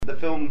the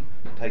film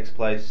takes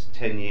place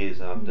 10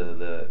 years after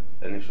the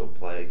initial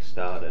plague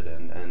started,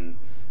 and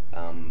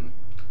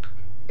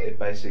it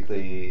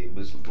basically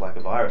was like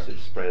a virus. It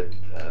spread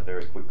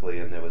very quickly,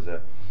 and there was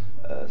a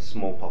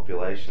small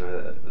population.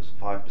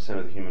 5%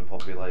 of the human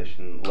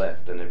population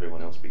left, and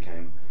everyone else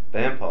became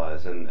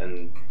vampires.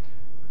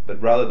 But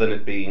rather than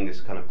it being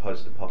this kind of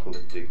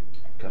post-apocalyptic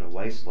kind of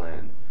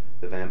wasteland,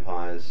 the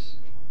vampires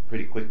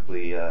pretty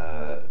quickly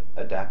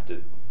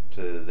adapted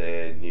to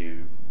their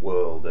new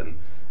world and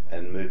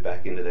moved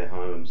back into their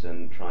homes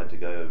and tried to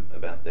go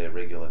about their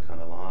regular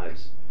kind of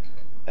lives.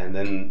 And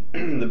then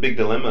the big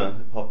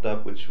dilemma popped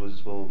up, which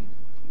was, well,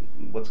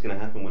 what's going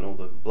to happen when all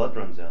the blood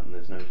runs out and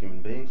there's no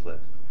human beings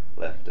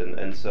left?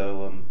 And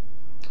so,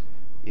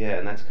 yeah,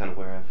 and that's kind of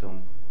where our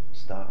film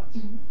starts.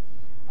 Mm-hmm.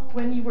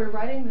 When you were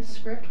writing the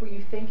script, were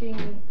you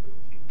thinking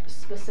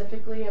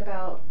specifically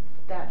about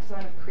that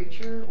design of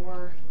creature,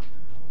 or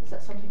is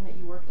that something that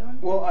you worked on?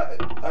 Well,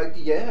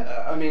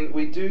 yeah, I mean,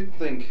 we do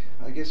think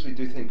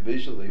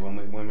visually when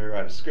we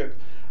write a script.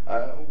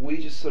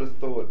 We just sort of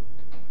thought,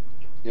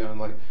 you know,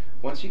 like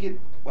once you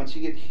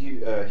get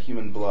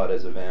human blood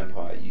as a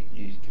vampire,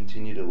 you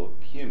continue to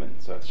look human.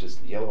 So it's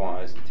just yellow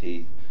eyes, and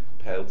teeth,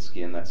 pale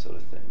skin, that sort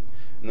of thing.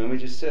 And then we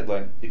just said,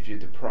 like, if you're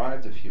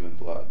deprived of human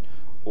blood,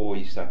 or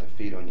you start to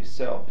feed on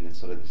yourself, and it's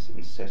sort of this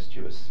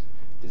incestuous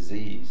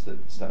disease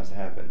that starts to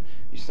happen,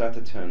 you start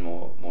to turn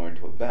more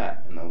into a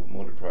bat, and the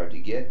more deprived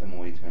you get, the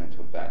more you turn into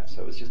a bat.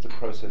 So it's just a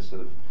process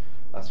of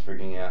us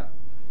figuring out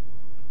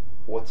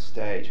what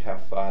stage, how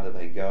far do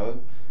they go,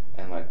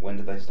 and like when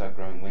do they start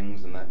growing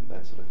wings and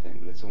that sort of thing.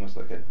 But it's almost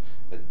like a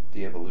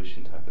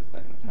de-evolution type of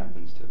thing that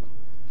happens to them.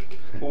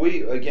 Well,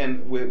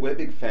 we're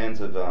big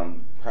fans of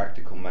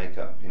practical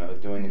makeup, you know,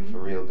 doing it for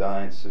real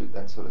guy in suit,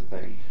 that sort of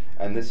thing.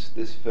 And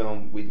this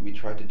film, we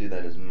tried to do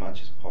that as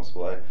much as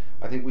possible.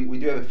 I think we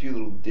do have a few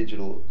little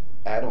digital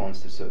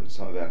add-ons to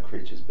some of our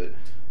creatures, but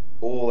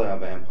all our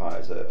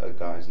vampires are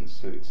guys in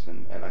suits.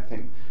 And I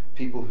think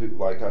people who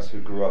like us, who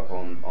grew up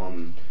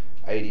on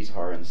 80s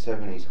horror and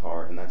 70s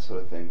horror and that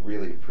sort of thing,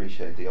 really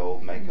appreciate the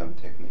old makeup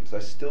techniques. I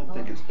still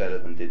think it's better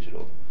than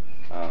digital.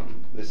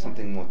 There's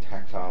something more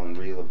tactile and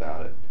real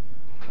about it.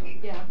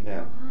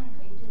 Yeah.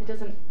 It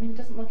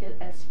doesn't look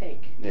as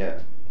fake. Yeah.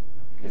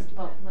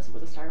 Well, unless it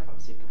was a styrofoam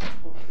suit, but that's a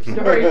whole other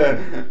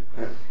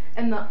story.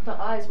 And the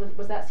eyes,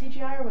 was that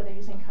CGI, or were they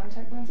using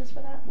contact lenses for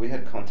that? We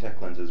had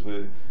contact lenses.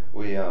 We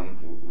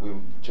were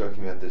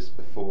joking about this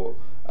before.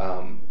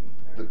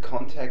 The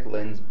contact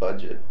lens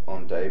budget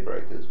on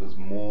Daybreakers was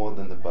more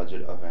than the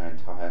budget of our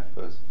entire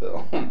first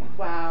film.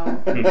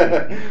 Wow.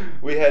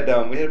 we had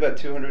about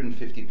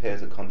 250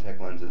 pairs of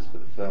contact lenses for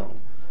the film,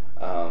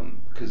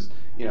 because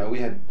you know we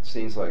had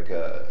scenes like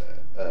a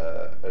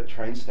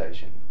train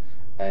station,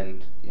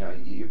 and you know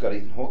you've got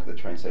Ethan Hawke at the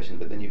train station,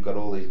 but then you've got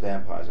all these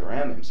vampires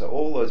around him. So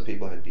all those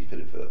people had to be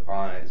fitted for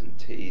eyes and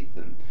teeth,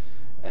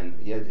 and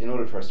yeah, in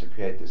order for us to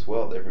create this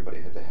world,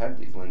 everybody had to have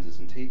these lenses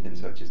and teeth, and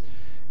so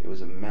it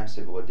was a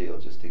massive ordeal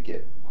just to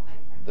get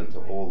them to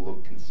all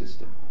look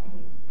consistent.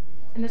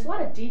 And there's a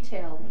lot of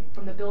detail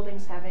from the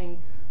buildings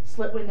having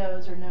slit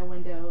windows or no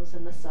windows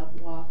and the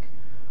subwalk.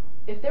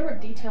 If there were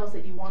details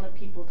that you wanted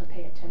people to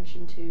pay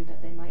attention to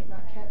that they might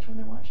not catch when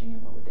they're watching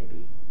it, what would they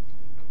be?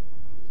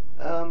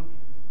 I'm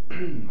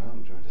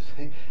trying to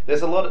think. There's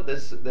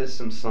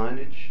some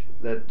signage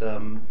that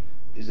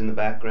is in the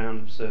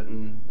background of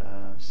certain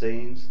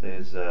scenes.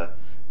 There's the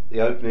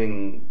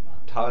opening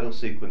title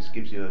sequence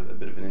gives you a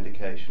bit of an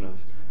indication of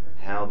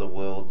how the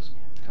world's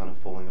kind of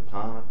falling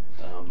apart.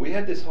 We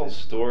had this whole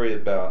story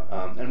about,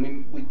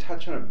 and we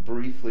touch on it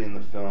briefly in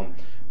the film.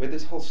 We had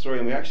this whole story,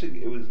 and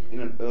it was in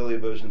an earlier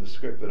version of the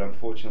script, but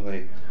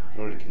unfortunately,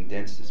 in order to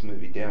condense this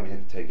movie down, we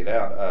had to take it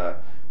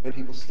out. When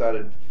people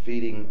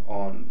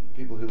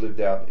who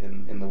lived out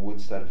in the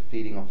woods started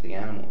feeding off the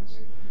animals,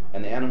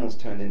 and the animals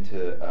turned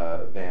into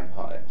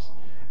vampires.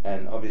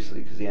 And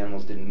obviously, because the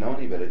animals didn't know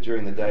any better,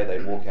 during the day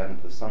they'd walk out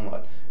into the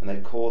sunlight and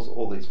they'd cause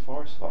all these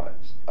forest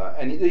fires.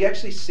 And you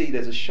actually see,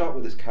 there's a shot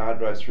where this car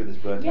drives through this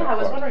burnt out forest. Yeah, I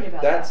was wondering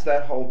about that. That's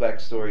that whole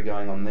backstory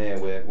going on there,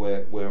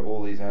 where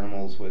all these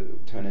animals were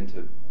turned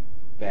into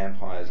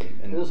vampires.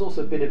 And there's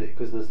also a bit of it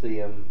because there's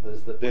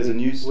a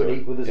news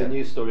story. There's a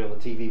news story on the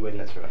TV when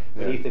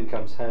Ethan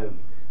comes home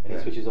and he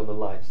switches on the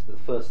lights. The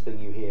first thing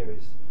you hear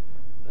is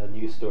a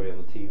news story on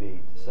the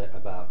TV to say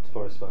about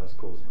forest fires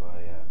caused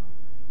by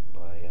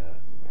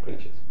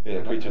creatures.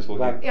 Yeah, creatures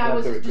walking. Yeah, I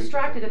was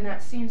distracted in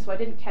that scene, so I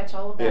didn't catch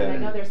all of that. And I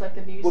know there's like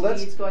the news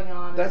feeds going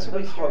on. That's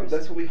what we hope.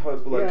 That's what we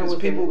hope. Like, because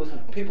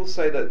people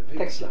say that.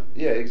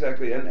 Yeah,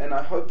 exactly. And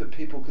I hope that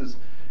because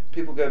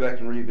people go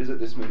back and revisit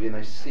this movie and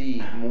they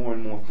see more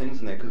and more things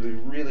in there, because we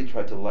really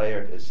tried to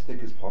layer it as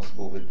thick as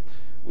possible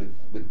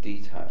with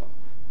detail.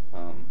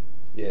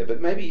 Yeah,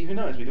 but maybe, who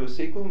knows, we do a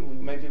sequel,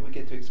 maybe we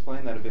get to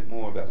explain that a bit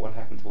more about what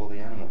happened to all the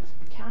animals.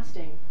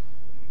 Casting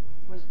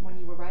was when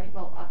you were writing,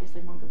 well,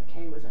 obviously Mungo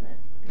McKay was in it.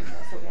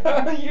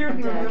 You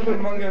remember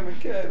Mungo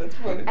McKay, that's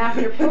funny.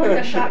 After pulling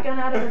a shotgun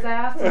out of his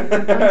ass, and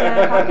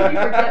Undead, how could you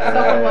forget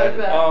someone like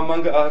that? Oh,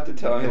 Mungo, I have to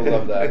tell him, he'll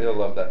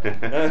love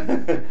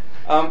that,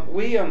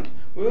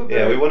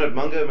 Yeah, we wanted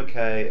Mungo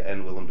McKay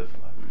and Willem Dafoe.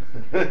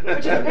 Which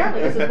is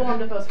apparently, this is Willem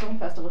Dafoe's film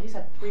festival. He's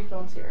had 3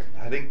 films here.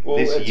 I think Well,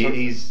 this it's year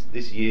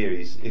a-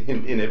 he's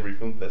in every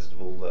film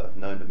festival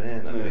known to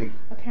man. I Yeah. think.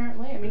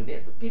 Apparently, I mean,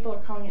 people are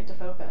calling it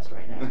Dafoe Fest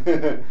right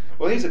now.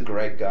 Well, he's a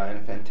great guy and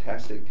a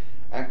fantastic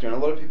actor, and a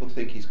lot of people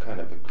think he's kind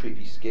of a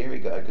creepy, scary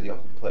guy because he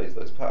often plays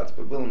those parts.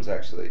 But Willem's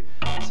actually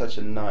such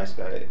a nice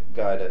guy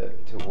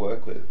to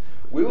work with.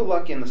 We were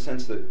lucky in the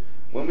sense that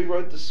when we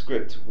wrote the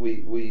script,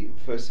 we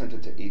first sent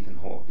it to Ethan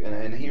Hawke,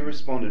 and he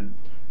responded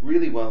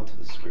really well to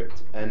the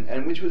script,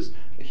 and which was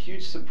a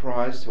huge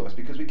surprise to us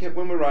because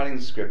when we're writing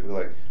the script, we were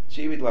like,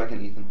 gee, we'd like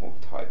an Ethan Hawke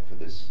type for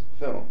this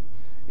film,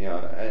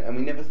 and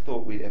we never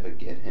thought we'd ever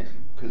get him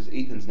because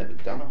Ethan's never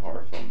done a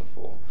horror film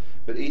before.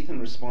 But Ethan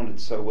responded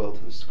so well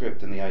to the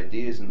script and the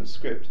ideas in the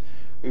script.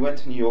 We went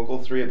to New York.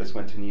 All 3 of us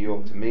went to New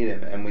York to meet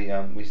him, and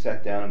we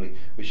sat down and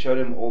we showed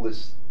him all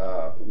this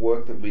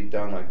work that we'd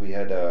done. Like we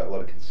had a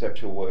lot of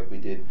conceptual work. We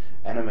did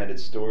animated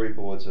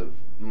storyboards of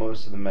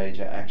most of the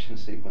major action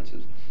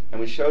sequences, and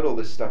we showed all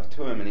this stuff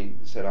to him, and he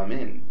said, "I'm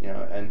in,"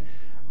 And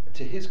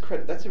to his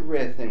credit, that's a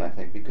rare thing, I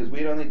think, because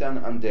we'd only done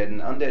Undead, and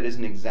Undead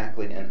isn't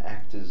exactly an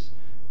actor's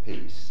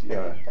piece.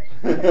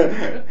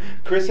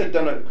 Chris had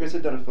done a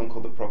film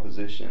called The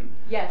Proposition.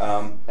 Yes.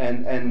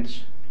 And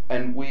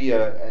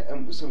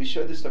so we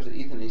showed this stuff to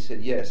Ethan, and he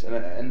said yes.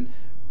 And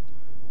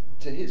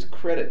to his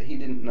credit, he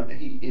didn't know,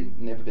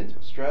 he'd never been to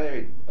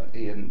Australia.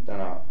 He hadn't done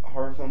a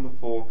horror film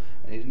before,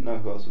 and he didn't know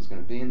who else was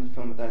going to be in the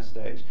film at that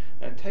stage.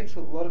 And it takes a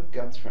lot of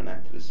guts for an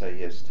actor to say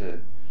yes to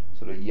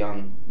sort of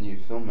young new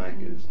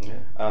filmmakers.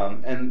 Yeah.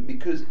 And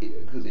because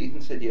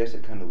Ethan said yes,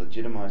 it kind of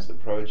legitimized the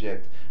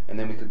project, and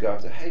then we could go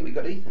after, hey, we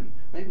got Ethan.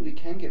 Maybe we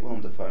can get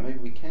Willem Dafoe. Maybe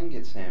we can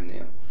get Sam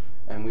Neill.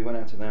 And we went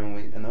out to them,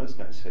 and those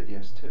guys said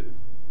yes too.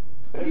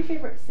 What are your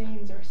favorite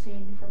scenes or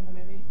scene from the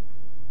movie?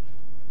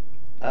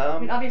 I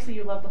mean, obviously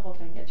you love the whole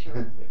thing. It's your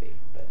movie,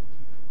 but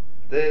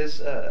There's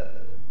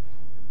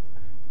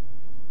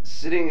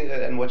sitting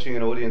and watching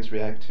an audience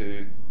react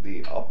to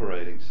the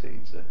operating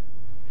scenes.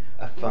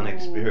 A fun Ooh.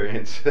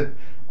 experience. And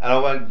I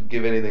won't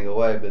give anything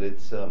away, but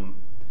it's I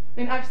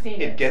mean, I've seen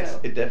it.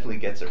 it definitely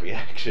gets a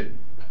reaction.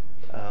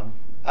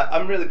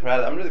 I'm really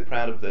proud. I'm really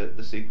proud of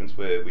the sequence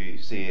where we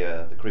see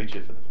the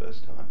creature for the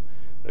first time.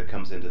 When it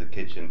comes into the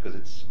kitchen,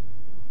 because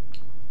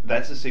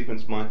that's a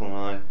sequence Michael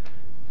and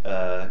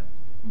I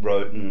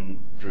wrote and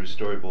drew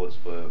storyboards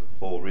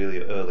for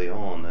really early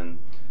on,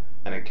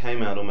 and it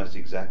came out almost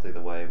exactly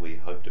the way we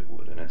hoped it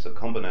would. And it's a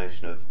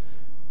combination of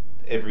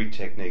every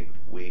technique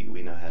we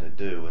know how to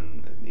do,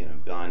 and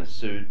guy in a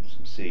suit,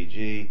 some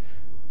CG,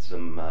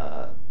 some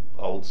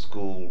old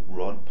school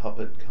rod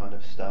puppet kind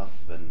of stuff,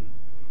 and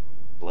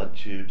blood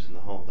tubes, and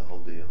the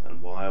whole deal,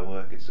 and wire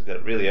work. It's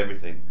got really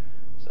everything.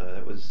 So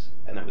it was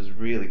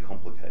really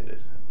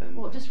complicated. And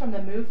Well, just from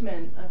the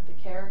movement of the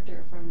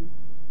character from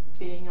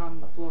being on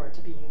the floor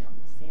to being on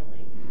the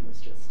ceiling, it was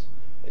just.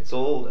 it's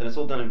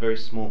all done in very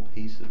small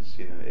pieces.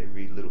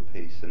 Every little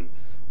piece, and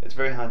it's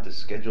very hard to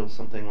schedule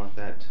something like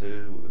that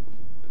too.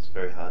 It's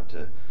very hard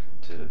to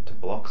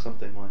block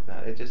something like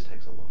that. It just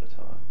takes a lot of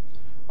time.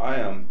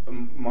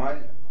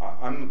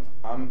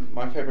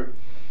 My favorite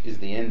is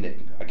the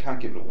ending. I can't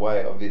give it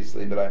away,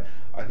 obviously, but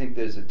I think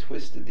there's a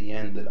twist at the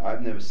end that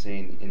I've never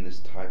seen in this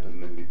type of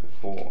movie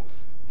before.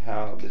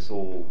 How this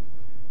all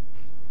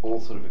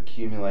sort of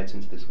accumulates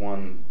into this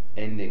one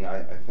ending.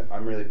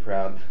 I'm really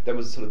proud. That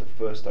was sort of the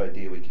first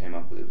idea we came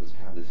up with, was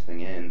how this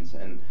thing ends,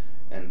 and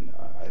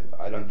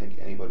I don't think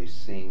anybody's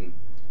seen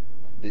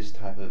this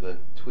type of a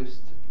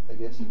twist, I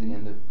guess, at the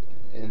end of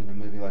a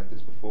movie like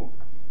this before.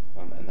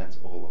 And that's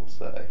all I'll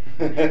say.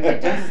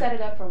 It does set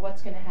it up for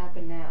what's going to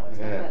happen now. It's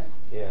Yeah. not that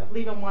Yeah.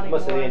 leave them I wanting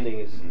must say more. the ending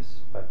is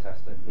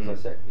fantastic. As I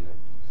said,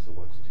 so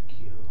what's to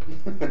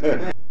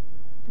cure?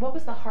 What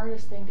was the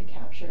hardest thing to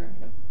capture?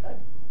 I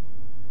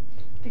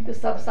think the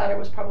Subsider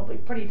was probably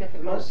pretty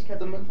difficult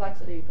because of the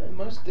complexity. But The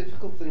most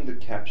difficult thing to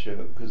capture,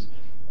 because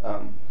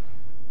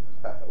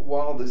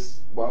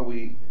while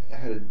we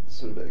had a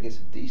sort of, I guess,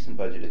 a decent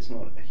budget, it's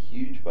not a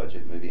huge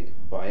budget movie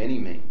by any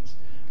means.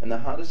 And the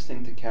hardest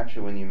thing to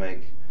capture when you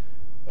make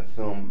a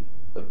film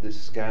of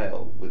this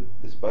scale with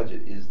this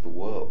budget is the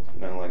world.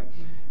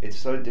 It's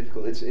so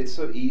difficult. It's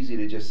so easy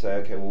to just say,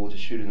 okay, well, we'll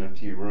just shoot it in a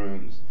few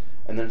rooms,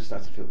 and then it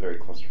starts to feel very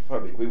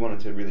claustrophobic. We wanted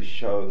to really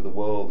show the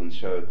world and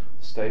show the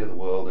state of the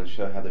world and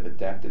show how they've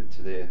adapted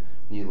to their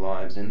new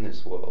lives in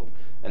this world.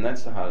 And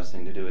that's the hardest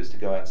thing to do, is to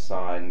go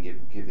outside and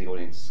give the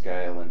audience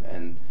scale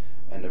and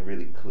a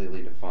really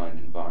clearly defined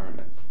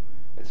environment.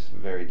 It's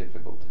very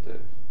difficult to do.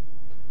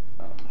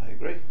 I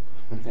agree.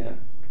 Yeah.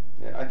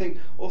 I think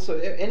also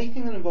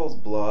anything that involves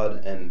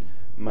blood and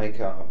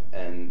makeup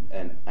and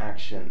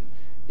action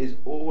is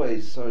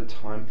always so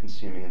time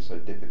consuming and so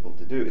difficult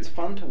to do. It's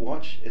fun to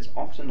watch. It's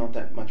often not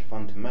that much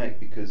fun to make,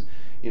 because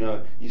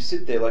you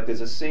sit there, like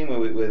there's a scene where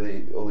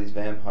all these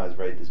vampires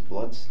raid this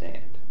blood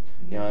stand,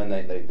 and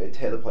they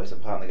tear the place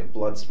apart and they get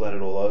blood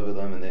splattered all over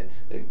them, and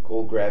they're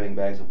all grabbing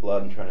bags of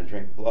blood and trying to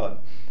drink blood.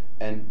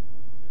 And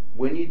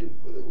when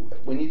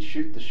you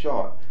shoot the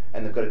shot,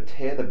 and they've got to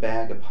tear the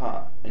bag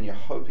apart, and you're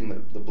hoping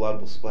that the blood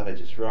will splatter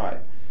just right,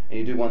 and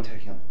you do one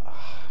take, you're like,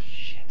 ah,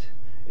 shit,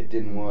 it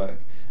didn't work,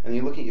 and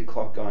you look at your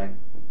clock going,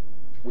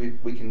 we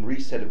can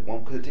reset it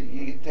one, because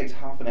it takes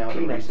half an hour to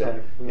Clean-up reset.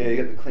 time. Yeah, you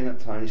get the cleanup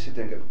time. You sit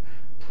there and go,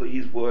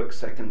 please work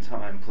second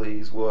time,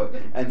 please work.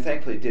 And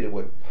thankfully it did. It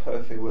worked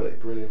perfectly. It worked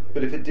brilliantly.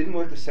 But if it didn't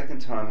work the second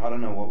time, I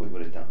don't know what we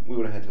would have done. We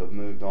would have had to have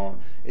moved on.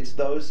 It's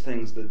those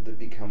things that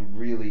become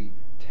really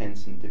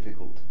tense and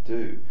difficult to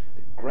do.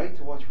 They're great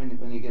to watch when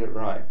you get it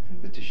right,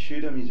 but to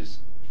shoot them, you just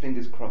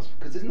fingers crossed,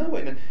 because there's no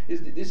way.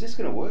 Is this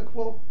going to work?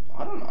 Well,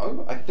 I don't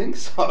know. I think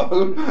so.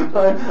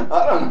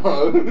 I don't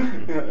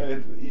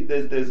know.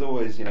 There's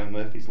always,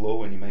 Murphy's Law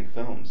when you make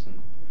films, and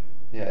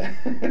yeah.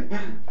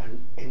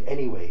 And in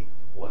any way,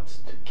 what's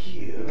to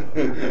cure?